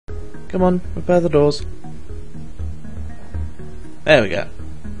Come on, repair the doors. There we go.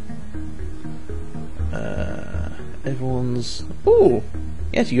 Everyone's... Ooh!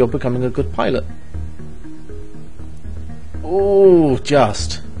 Yes, you're becoming a good pilot. Oh,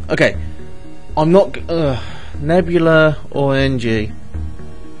 just. Okay. I'm not... Nebula or NG?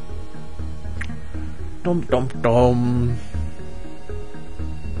 Dum dum dum.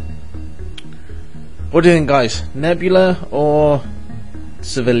 What do you think, guys? Nebula or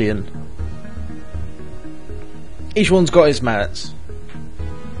civilian? Each one's got its merits.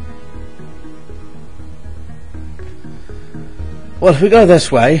 Well, if we go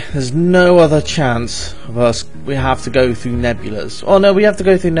this way, there's no other chance of us. We have to go through nebulas. Oh no, we have to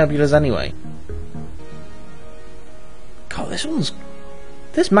go through nebulas anyway. God,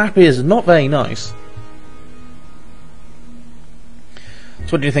 this map is not very nice. So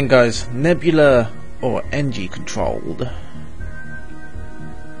what do you think, guys? Nebula or NG controlled?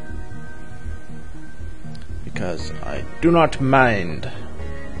 Because I do not mind.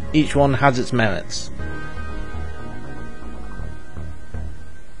 Each one has its merits.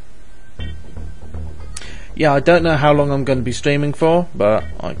 Yeah, I don't know how long I'm going to be streaming for, but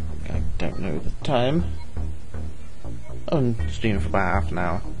I don't know the time. I'm streaming for about half an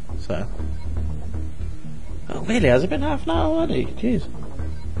hour, so... Oh really, has it been half an hour already? Jeez.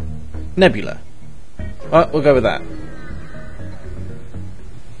 Nebula. Right, we'll go with that.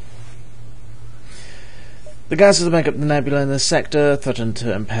 The gases that make up the nebula in this sector threaten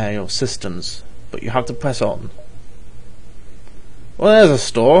to impair your systems, but you have to press on. Well, there's a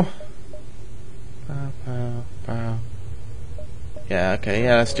store. Yeah, okay,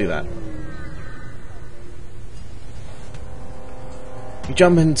 yeah, let's do that. You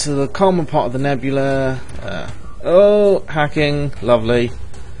jump into the common part of the nebula. Oh, hacking, lovely.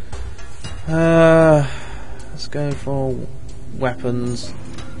 Let's go for weapons,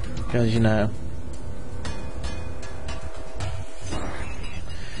 because you know.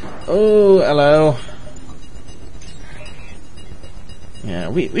 Oh, hello. Yeah,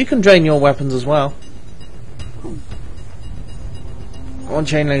 we can drain your weapons as well. Go on,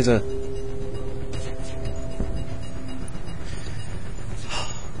 chain laser.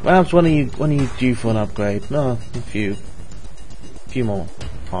 Perhaps when are you due for an upgrade? No, a few more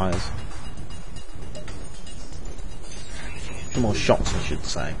fires. A few more shots, I should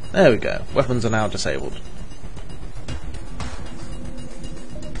say. There we go. Weapons are now disabled.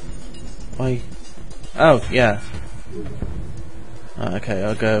 Oh, yeah. Okay,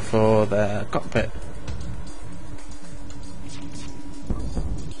 I'll go for the cockpit.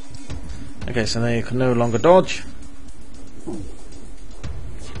 Okay, so now you can no longer dodge.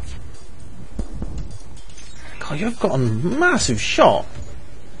 God, you've got a massive shot.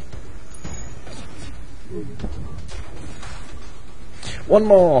 One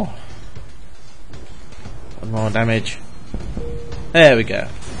more damage. There we go.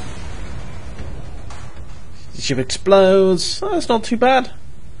 The ship explodes. Oh, that's not too bad.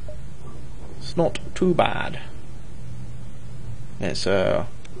 It's not too bad. Yeah, so...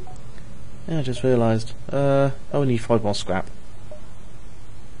 Yeah, I just realised. Oh, we need 5 more scrap.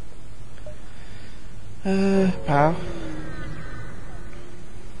 Power.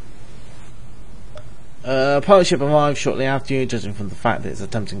 Pilot ship arrives shortly after you, judging from the fact that it's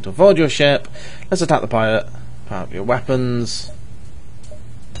attempting to avoid your ship. Let's attack the pilot. Power up your weapons.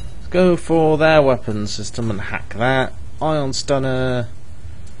 Let's go for their weapons system and hack that. Ion stunner.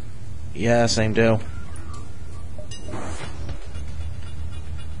 Yeah, same deal.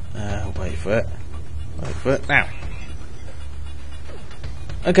 Wait for it. Wait for it. Now.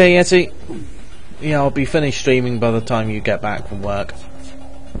 Okay, Yeti. Yeah, I'll be finished streaming by the time you get back from work.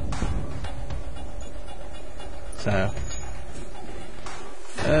 So.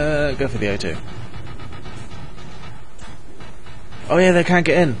 Go for the O2. Oh yeah, they can't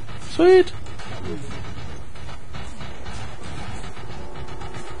get in. Sweet.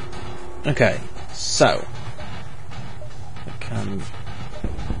 Okay, so. I can...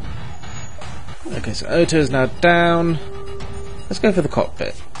 Okay, so O2 is now down. Let's go for the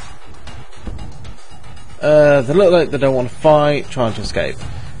cockpit. They look like they don't want to fight, trying to escape.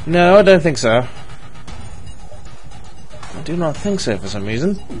 No, I don't think so. I do not think so for some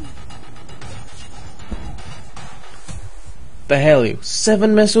reason. The hell you.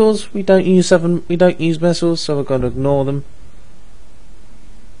 7 missiles? We don't use missiles, so we're going to ignore them.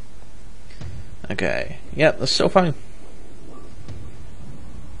 Okay. Yep, that's still fine.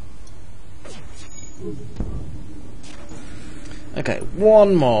 Okay,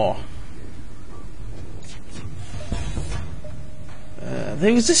 one more.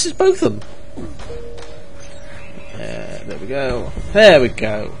 This is both of them. we go. There we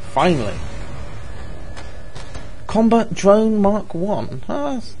go. Finally. Combat Drone Mark 1.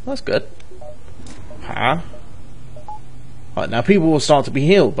 Oh, that's good. Right, now people will start to be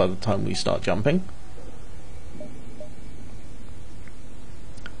healed by the time we start jumping.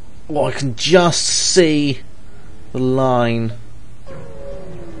 Oh, I can just see the line.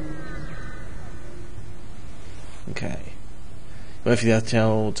 Okay. Wait for the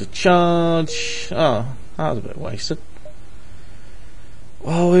hotel to charge. Oh, that was a bit wasted.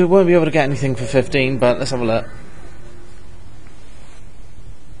 Well, we won't be able to get anything for 15, but let's have a look.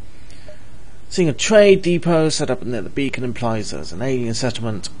 Seeing a trade depot set up near the beacon implies there's an alien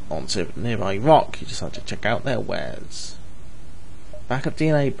settlement on a nearby rock. You decide to check out their wares. Backup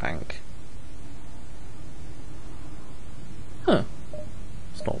DNA bank. Huh.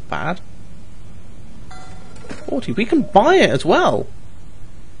 It's not bad. 40. We can buy it as well.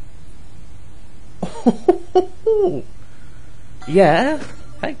 Yeah.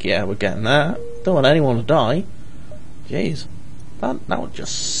 Heck yeah, we're getting that. Don't want anyone to die. Jeez. That would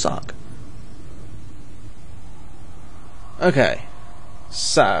just suck. Okay.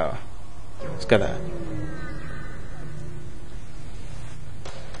 So. Let's go there.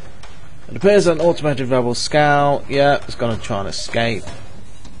 It appears an automated rebel scout. Yeah, it's going to try and escape.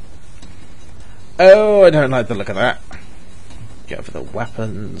 Oh, I don't like the look of that. Go for the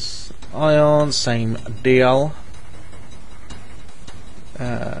weapons. Ion, same deal.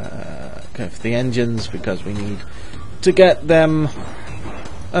 Go for the engines because we need to get them.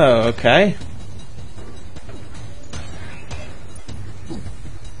 Oh, okay.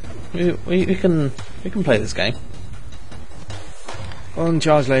 We can play this game. On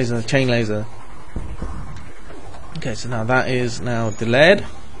charge laser, chain laser. Okay, so now that is now delayed.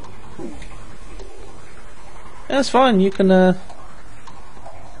 That's fine. You can do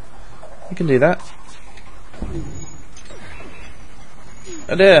that.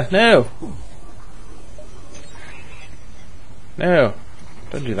 Oh dear, no, no,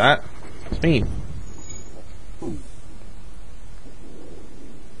 don't do that. It's mean.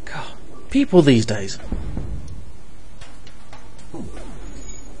 God, people these days.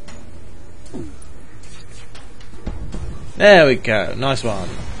 There we go, nice one.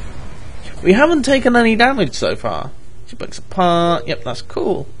 We haven't taken any damage so far. She breaks apart. Yep, that's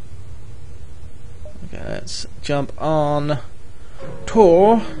cool. Okay, let's jump on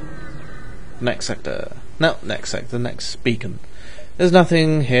to next sector. No, next sector, next beacon. There's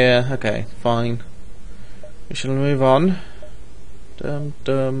nothing here. Okay, fine. We shall move on. Dum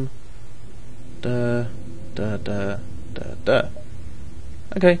dum da da da da da.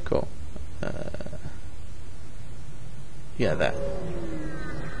 Okay, cool. Yeah, there.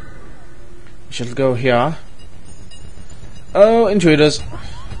 We shall go here. Oh, intruders.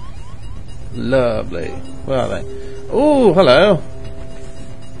 Lovely. Where are they? Oh, hello.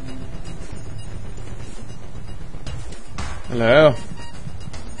 Hello.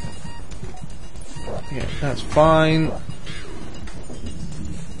 Yeah, that's fine.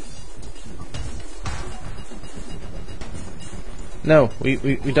 No, we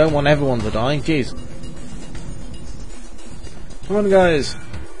don't want everyone to die. Jeez. Come on, guys.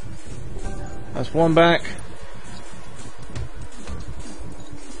 That's one back.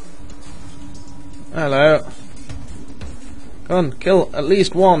 Hello. Come on, kill at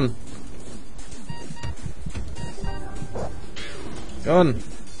least one. Go on.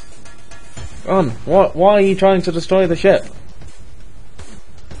 Go on. What? Why are you trying to destroy the ship?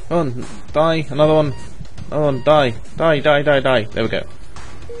 Go on. Die. Another one. Another one. Die. Die, die, die, die. There we go.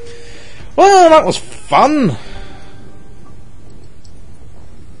 Well, that was fun.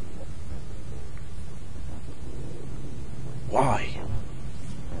 Why?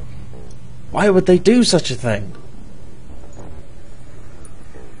 Why would they do such a thing?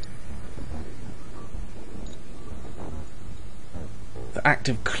 The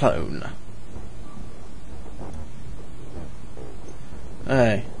active clone.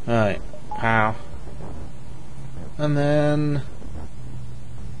 Hey, right. Pow. And then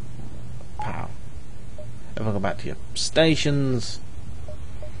pow. If I go back to your stations,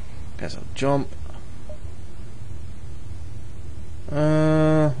 guess I'll jump.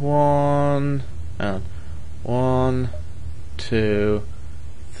 One, 2,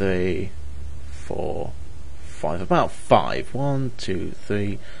 3, 4, 5. About 5. 1, 2,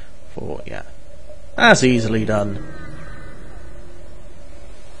 3, 4. Yeah, that's easily done.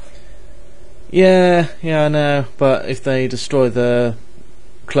 Yeah, I know. But if they destroy the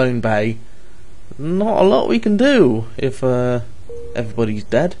clone bay, not a lot we can do if everybody's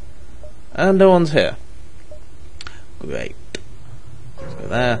dead and no one's here. Great. Let's go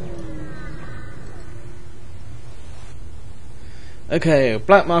there. Okay,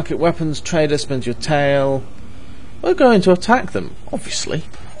 black market weapons trader spins your tail. We're going to attack them, obviously.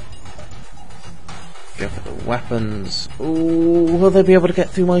 Go for the weapons. Ooh, will they be able to get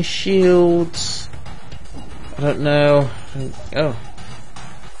through my shields? I don't know. Oh.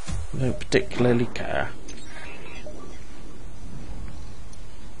 I don't particularly care.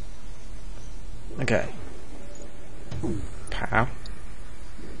 Okay. Pow.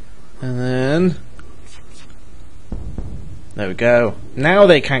 And then... there we go. Now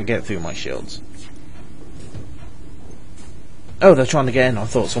they can't get through my shields. Oh, they're trying to get in. I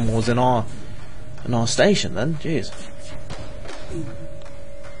thought someone was in our station then. Jeez.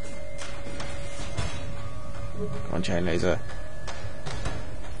 Come on, chain laser.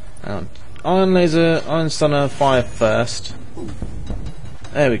 Hang on. Iron laser, iron stunner, fire first.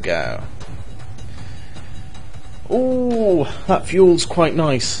 There we go. Ooh, that fuel's quite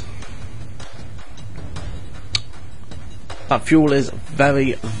nice. That fuel is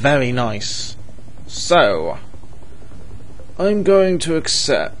very, very nice. So, I'm going to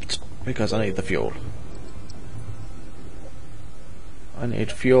accept, because I need the fuel. I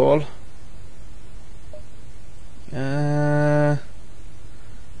need fuel. Hang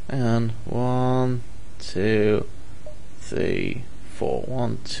on. 1, 2, 3, 4.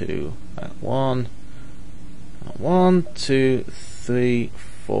 1, 2, 1. 1, 2, 3,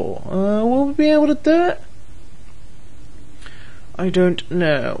 4. Will we be able to do it? I don't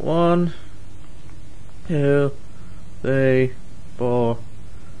know. 1, 2, 3, 4.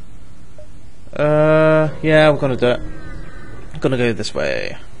 Yeah, we're gonna do it. I'm gonna go this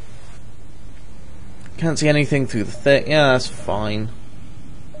way. Can't see anything through the thick. Yeah, that's fine.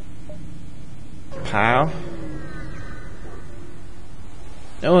 Pow.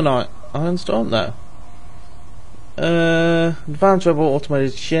 No, we're not. Iron Storm, though. Advanced Rebel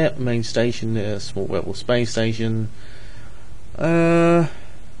automated ship, main station, small rebel space station.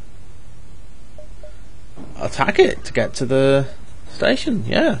 Attack it to get to the station,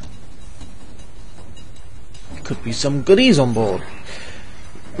 yeah. Could be some goodies on board.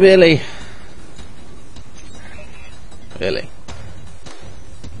 Really? Really?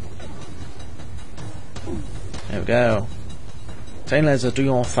 There we go. Chain laser, do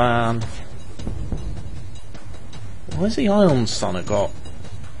your fan. Where's the ion stunner got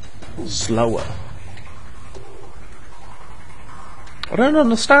slower? I don't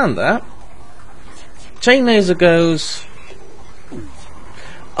understand that. Chain laser goes...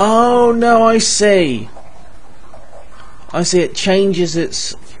 oh no, I see. I see, it changes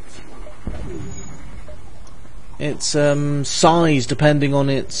its size depending on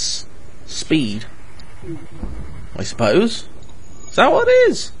its speed, I suppose. Is that what it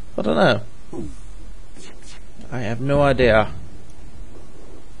is? I don't know. I have no idea.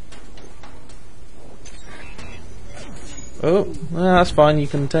 Oh, well, that's fine. You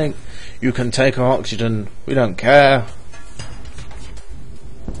can take our oxygen. We don't care.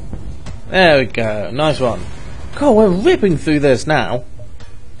 There we go. Nice one. God, we're ripping through this now.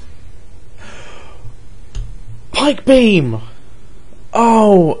 Pike beam.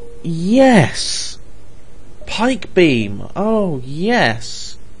 Oh yes. Pike beam. Oh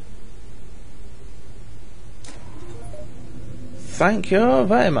yes. Thank you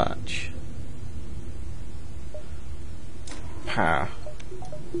very much. Power.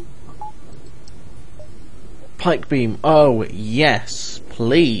 Pike beam. Oh yes,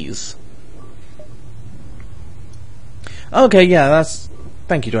 please. Okay, yeah, that's.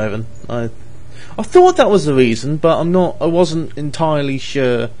 Thank you, Draven. I thought that was the reason, but I wasn't entirely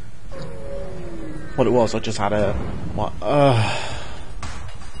sure what it was. I just had a what?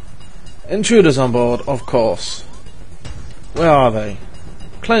 Intruders on board, of course. Where are they?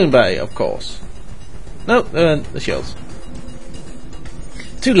 Clone Bay, of course. Nope, they're in the shields.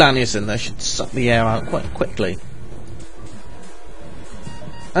 2 Lanius in there should suck the air out quite quickly.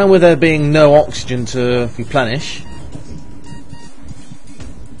 And with there being no oxygen to replenish.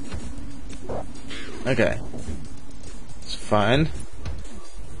 Okay. It's fine.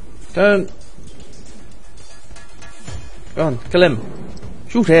 Don't. Go on, kill him.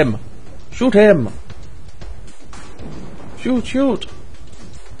 Shoot him. Shoot him. Shoot, shoot.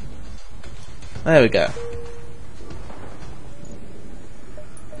 There we go.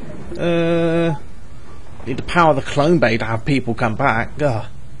 Need to power the clone bay to have people come back. Ugh.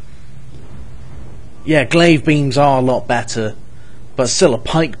 Yeah, glaive beams are a lot better, but still a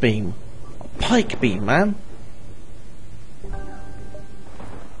pike beam. A pike beam, man.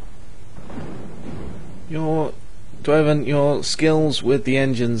 Your skills with the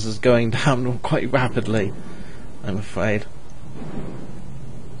engines is going down quite rapidly, I'm afraid.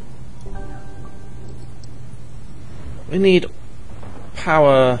 We need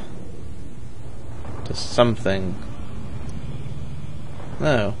power to something.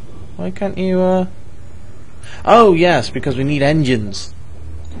 No. Why can't you, Oh, yes, because we need engines.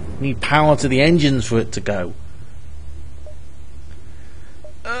 We need power to the engines for it to go.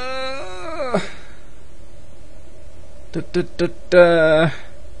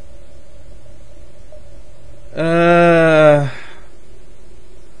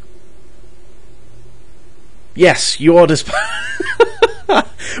 Yes, you're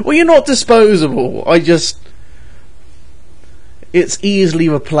well, you're not disposable. It's easily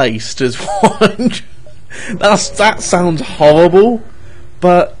replaced as one. That sounds horrible,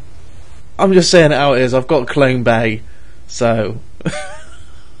 but I'm just saying it how it is. I've got Clone Bay, so.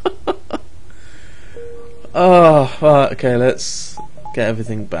 Oh, right, okay, let's get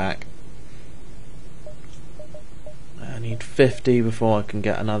everything back. I need 50 before I can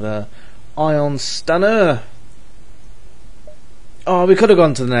get another ion stunner. Oh, we could have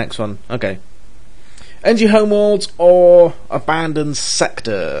gone to the next one. Okay. Energy homeworlds or abandoned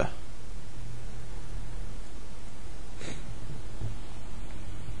sector?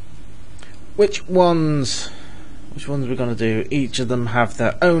 Which ones are we going to do? Each of them have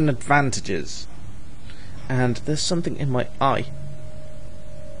their own advantages. And there's something in my eye.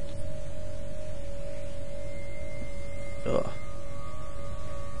 Ugh.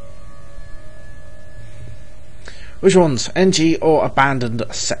 Which ones? NG or abandoned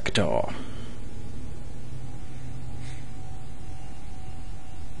sector?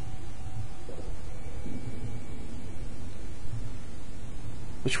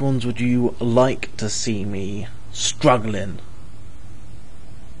 Which ones would you like to see me struggling?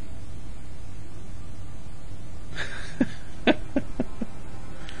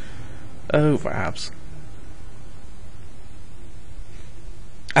 Oh, perhaps.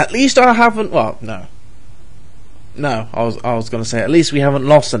 At least I haven't. Well, no. No, I was going to say at least we haven't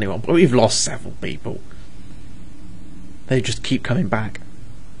lost anyone, but we've lost several people. They just keep coming back.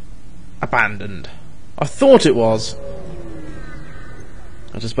 Abandoned. I thought it was.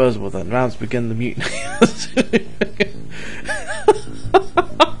 A disposable then. Rounds begin the mutiny.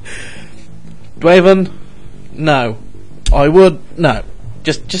 Dwaven? No. I would. No.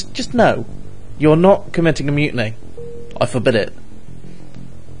 Just no. You're not committing a mutiny. I forbid it.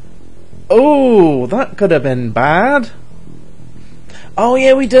 Oh, that could have been bad. Oh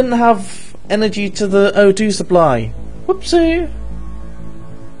yeah, we didn't have energy to the O2 supply. Whoopsie.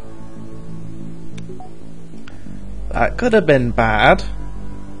 That could have been bad.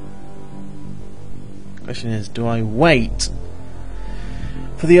 Question is, do I wait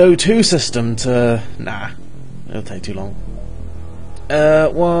for the O2 system to... Nah, it'll take too long.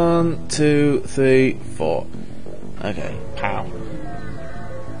 1, 2, 3, 4. Okay, pow.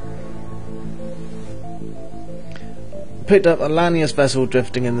 Picked up a Lanius vessel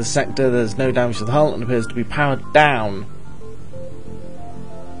drifting in the sector. There's no damage to the hull and appears to be powered down.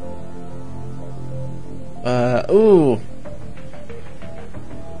 Ooh.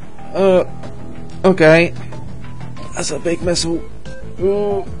 Okay. That's a big missile.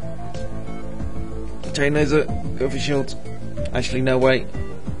 Ooh. Chain laser. Go for shields. Actually, no, wait.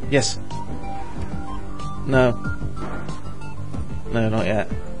 Yes. No. No, not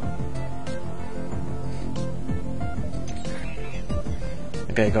yet.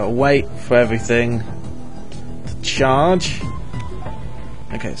 Okay, gotta wait for everything to charge.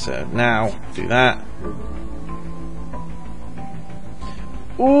 Okay, so now do that.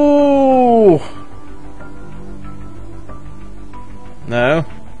 Ooh! No.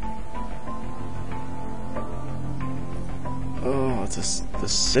 Oh,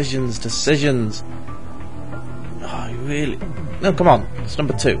 decisions. Oh, you really... No, come on. It's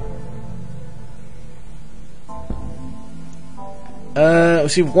number 2.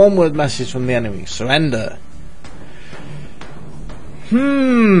 Receive one word message from the enemy. Surrender.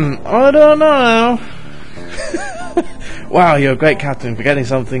 I don't know. Wow, you're a great captain for getting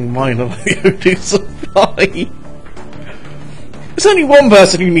something minor like the O2 supply. There's only one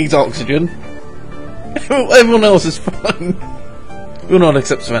person who needs oxygen. Everyone else is fine. Will not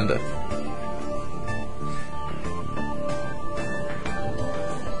accept surrender.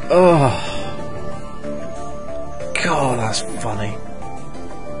 Oh. God, that's funny.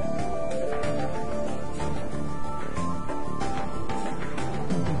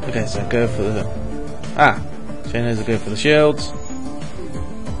 Okay, so go for the... Chainers will go for the shields.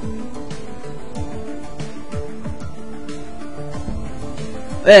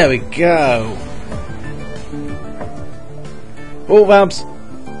 There we go. All vamps.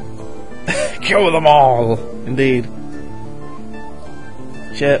 Kill them all. Indeed.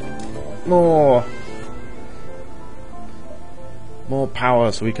 Shit. More. More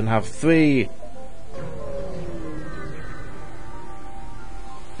power so we can have 3.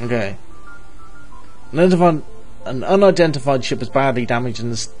 Okay. An unidentified ship is badly damaged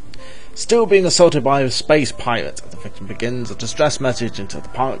and is still being assaulted by a space pirate. The victim begins a distress message until the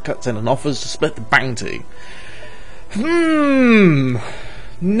pirate cuts in and offers to split the bounty. No.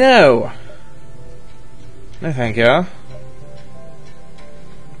 No thank you.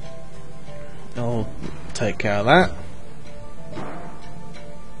 I'll take care of that.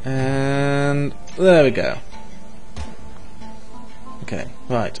 And there we go. Okay,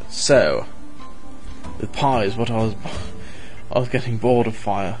 right, so the pie is what I was getting bored of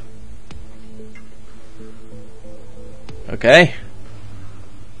fire. Okay.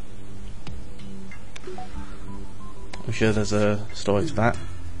 I'm sure there's a story to that.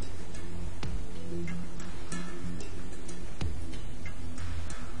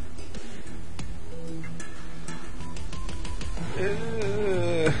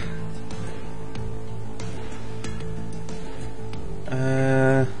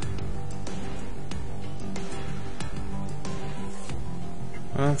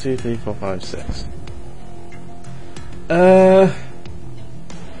 One, two, three, four, five, six. I'm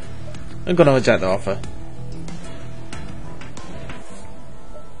gonna reject the offer.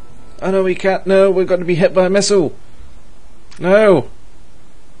 Oh no, we can't. No, we're going to be hit by a missile. No.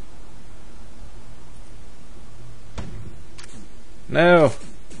 No.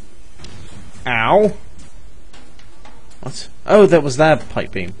 Ow. What? Oh, that was their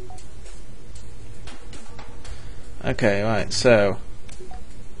pipe beam. Okay, right, so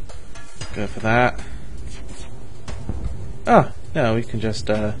go for that. Oh, no, we can just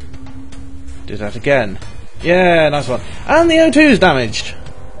do that again. Yeah, nice one. And the O2's damaged.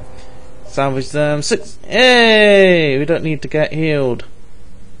 Salvage them 6. Yay! We don't need to get healed.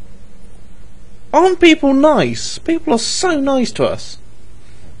 Aren't people nice? People are so nice to us.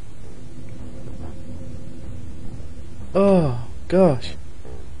 Oh, gosh.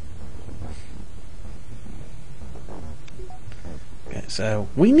 Okay, so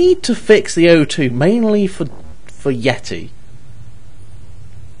we need to fix the O2 mainly for Yeti.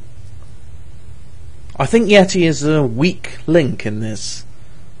 I think Yeti is a weak link in this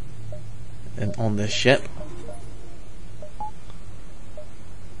on this ship.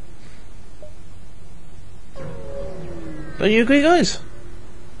 Don't you agree, guys?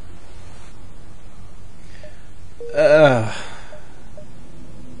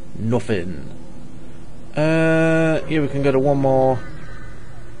 Nothing. Here we can go to one more.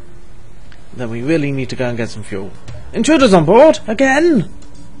 Then we really need to go and get some fuel. Intruders on board again.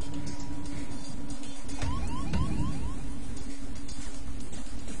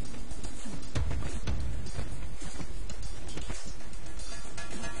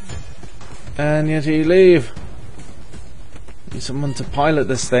 And yet you leave. Need someone to pilot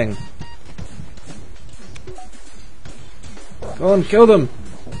this thing. Go on, kill them!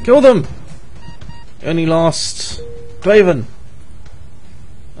 Kill them! Only lost Draven.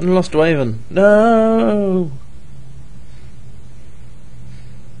 Only lost Draven. No!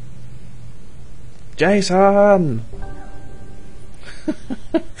 Jason!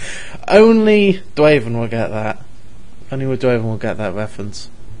 Only Draven will get that. Only Draven will get that reference.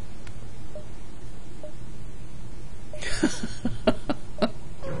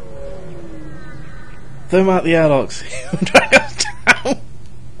 Throw him out the airlocks. He'll drag us down.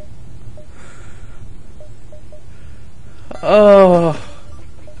 Oh,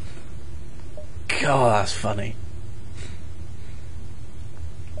 God, that's funny.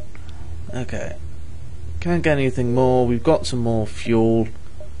 Okay, can't get anything more. We've got some more fuel.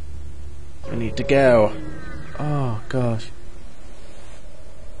 We need to go. Oh gosh.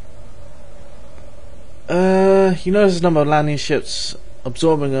 You notice a number of landing ships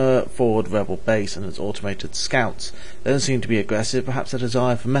absorbing a forward rebel base and its automated scouts. They don't seem to be aggressive. Perhaps their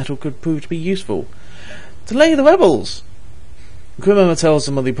desire for metal could prove to be useful. Delay the rebels! The crew member tells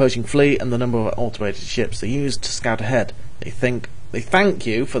them of the approaching fleet and the number of automated ships they used to scout ahead. They thank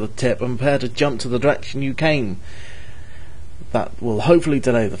you for the tip and prepare to jump to the direction you came. That will hopefully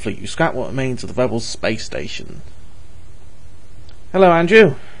delay the fleet. You scrap what remains of the rebels' space station. Hello,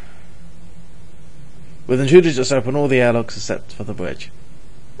 Andrew. With intruders just open all the airlocks except for the bridge.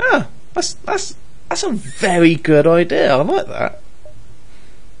 Ah, that's a very good idea. I like that.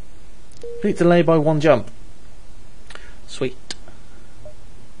 Fleet delay by 1 jump. Sweet.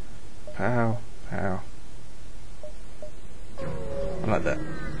 Pow, pow. I like that.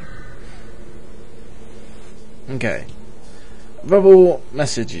 Okay. Rebel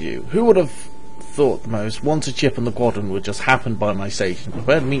message you. Who would have thought the most wanted ship on the quadrant would just happen by my station?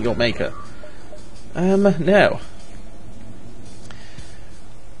 Prepare to meet your maker. No.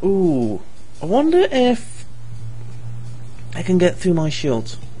 Ooh, I wonder if I can get through my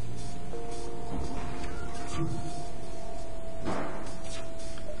shields.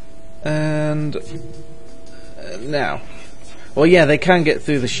 And now, well, yeah, they can get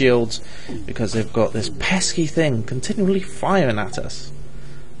through the shields because they've got this pesky thing continually firing at us.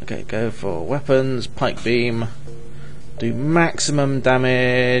 Okay, go for weapons, pike beam, do maximum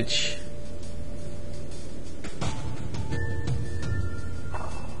damage.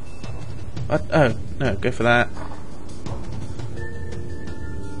 Oh, no, go for that.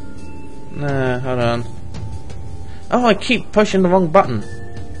 No, hold on. Oh, I keep pushing the wrong button.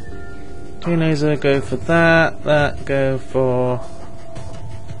 Chain laser, go for that. That, go for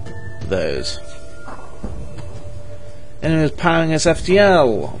those. And it was powering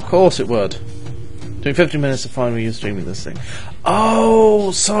SFTL. Of course it would. Doing 50 minutes to find where you're streaming this thing.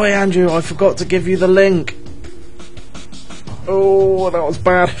 Oh, sorry, Andrew. I forgot to give you the link. Oh, that was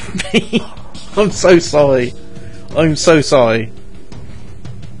bad of me. I'm so sorry. I'm so sorry.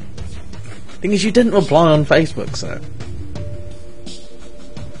 Thing is, you didn't reply on Facebook, so.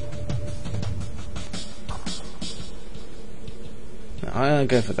 I'll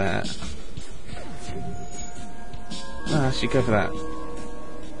go for that. No, I should go for that.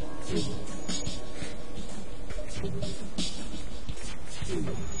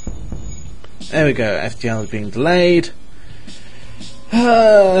 There we go, FTL is being delayed.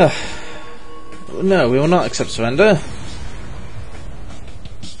 No, we will not accept surrender.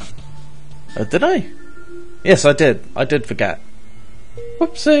 Oh, did I? Yes, I did. I did forget.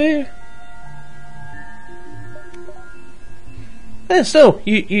 Whoopsie. Yeah, still,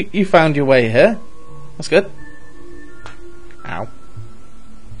 you found your way here. That's good. Ow.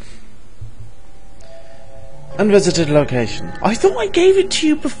 Unvisited location. I thought I gave it to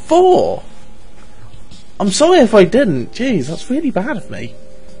you before. I'm sorry if I didn't. Jeez, that's really bad of me.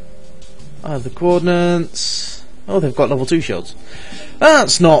 The coordinates. Oh, they've got level 2 shields.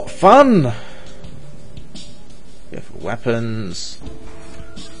 That's not fun. Go for weapons.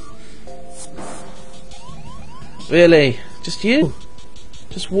 Really? Just you?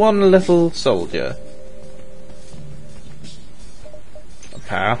 Just one little soldier. A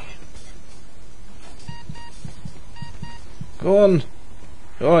power. Go on.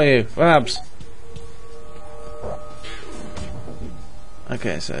 Who are you? Rabs.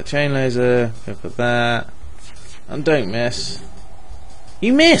 Okay, so chain laser, go for that. And don't miss.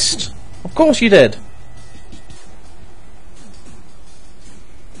 You missed! Of course you did!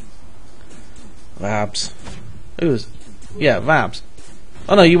 Rabs. Who's? Yeah, Rabs.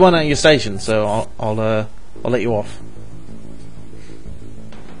 Oh no, you won at your station, so I'll let you off.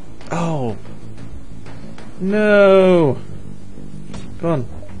 Oh. No! Go on,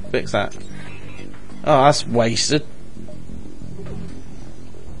 fix that. Oh, that's wasted.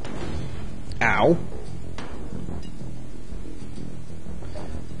 Ow.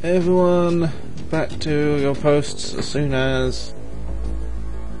 Everyone back to your posts as soon as...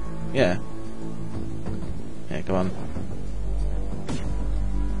 Yeah. Yeah, go on.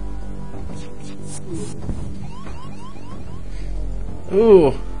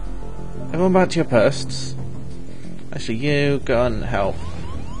 Ooh. Everyone back to your posts. Actually, you go and help.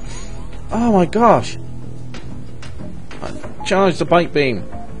 Oh my gosh! I charged the pike beam.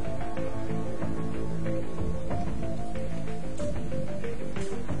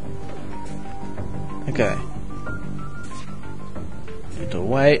 Okay. Need to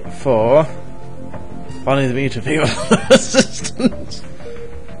wait for finding the mutant people assistance.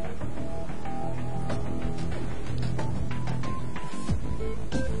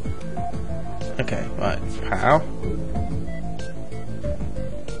 Okay, right, pow.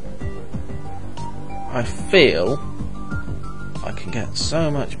 I feel I can get so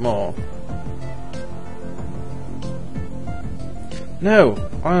much more. No,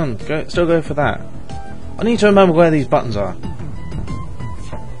 Iron, still go for that. I need to remember where these buttons are.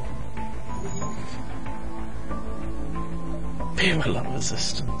 Virulent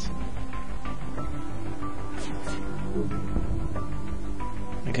resistance.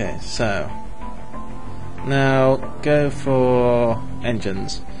 Okay, so now go for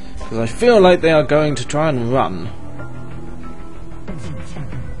engines, because I feel like they are going to try and run.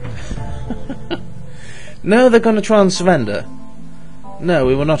 No, they're going to try and surrender. No,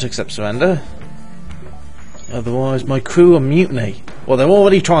 we will not accept surrender. Otherwise my crew will mutiny. Well, they're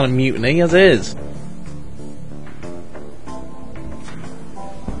already trying to mutiny as is.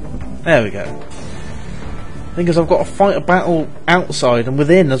 There we go. Thing is, I've got to fight a battle outside and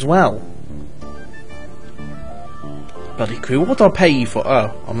within as well. Bloody crew, what do I pay you for?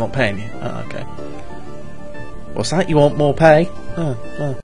 Oh, I'm not paying you. Oh, okay. What's that? You want more pay? Oh, oh.